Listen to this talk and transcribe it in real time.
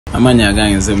Amanya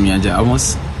gange nze Mnyanja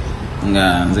Amos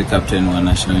nga nze captain wa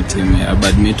national team ya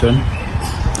Badminton.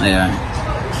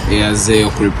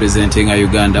 Yaze representing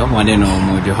Uganda waneno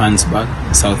mu Johannesburg,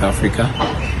 South Africa,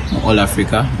 mu All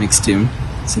Africa mixed team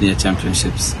senior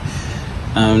championships.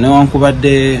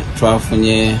 Newankubadde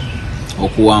twafunye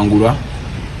okuwangulwa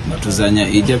batuzanya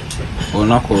Egypt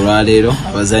onako olwaleero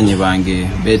abazanyi bange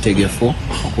betegefu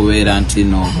okubeera nti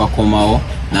no bakomawo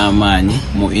n'amaanyi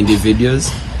mu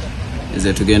individuals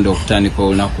eze tugenda okutandika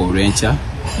olunaku olw'enkya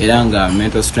era nga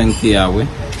mental strength yaabwe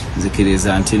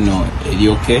nzikiriza nti no eri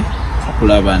okay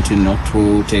okulaba nti no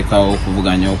tuteekawo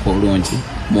okuvuganya okulungi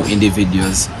mu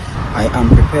individuals. I am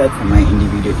prepared for my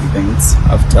individual events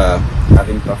after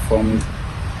having performed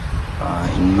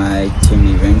in my team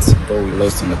events, though we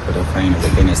lost in the quarterfinals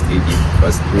against Egypt. It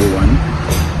was 3-1.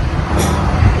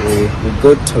 We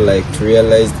got to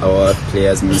realize our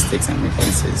players' mistakes and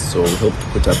weaknesses, so we hope to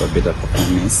put up a better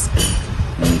performance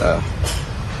in the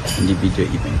individual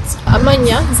events.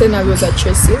 Amanya nzena Rosa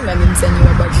Tracy na mzanyi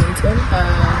wa Badminton.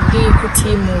 Ndi ku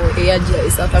timu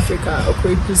eyaja South Africa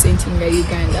representing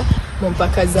Uganda mu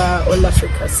mpaka za All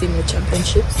Africa Senior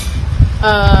Championships.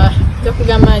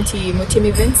 Ndakugamba nti mu team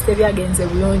events tebyagenze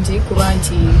bulungi kuba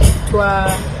nti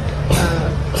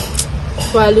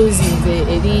twa losing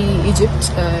eri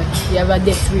Egypt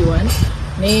yabadde 3-1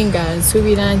 naye nga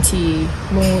nsuubira nti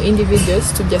mu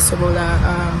individuals tujjasobola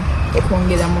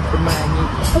okwongeramu ku maanyi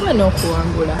oba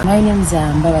n'okuwangula. My name is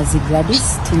Mbabazi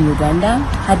Gladys, Team Uganda.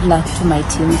 Hard luck to my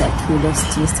team that we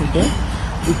lost yesterday.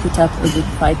 We put up a good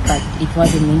fight, but it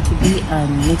wasn't meant to be,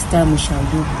 and next time we shall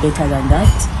do better than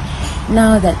that.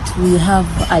 Now that we have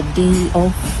a day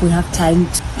off, we have time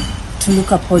to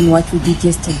look upon what we did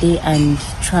yesterday and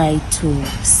try to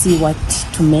see what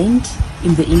to mend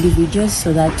in the individuals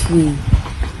so that we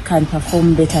can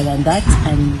perform better than that,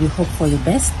 and we hope for the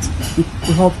best.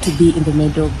 We hope to be in the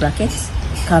middle bracket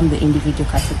come the individual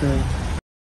category.